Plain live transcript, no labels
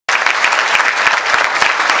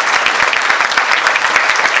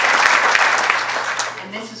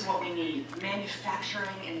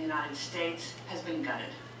manufacturing in the United States has been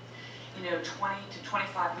gutted. You know, 20 to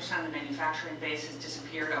 25% of the manufacturing base has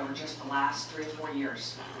disappeared over just the last 3 or 4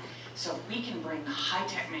 years. So we can bring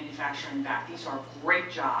high-tech manufacturing back. These are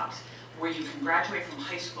great jobs where you can graduate from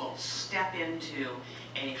high school, step into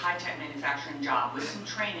a high-tech manufacturing job with some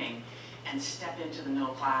training, and step into the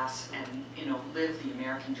middle class and, you know, live the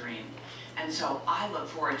American dream. And so I look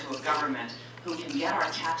forward to a government who can get our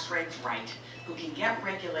tax rates right, who can get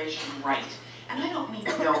regulation right. And I don't mean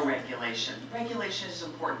no regulation. Regulation is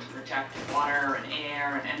important to protect water and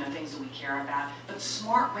air and the things that we care about, but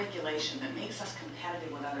smart regulation that makes us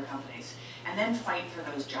competitive with other companies, and then fight for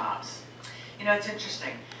those jobs. You know, it's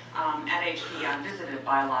interesting. At HP, I'm visited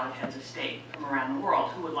by a lot of heads of state from around the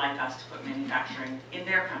world who would like us to put manufacturing in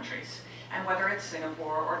their countries. And whether it's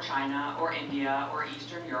Singapore or China or India or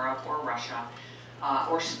Eastern Europe or Russia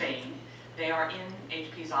or Spain, they are in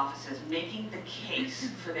HP's offices making the case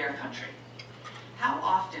for their country. How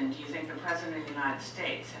often do you think the President of the United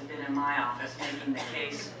States has been in my office making the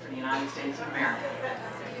case for the United States of America?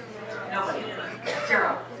 Nobody.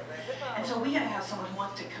 Zero. And so we have to have someone who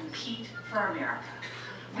wants to compete for America.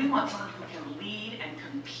 We want someone who can lead and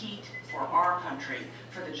compete for our country,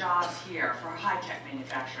 for the jobs here, for high-tech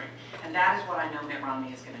manufacturing. And that is what I know Mitt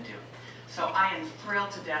Romney is going to do. So I am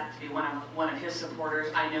thrilled to death to be one of his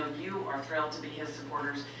supporters. I know you are thrilled to be his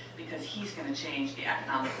supporters because he's going to change the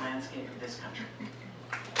economic landscape of this country.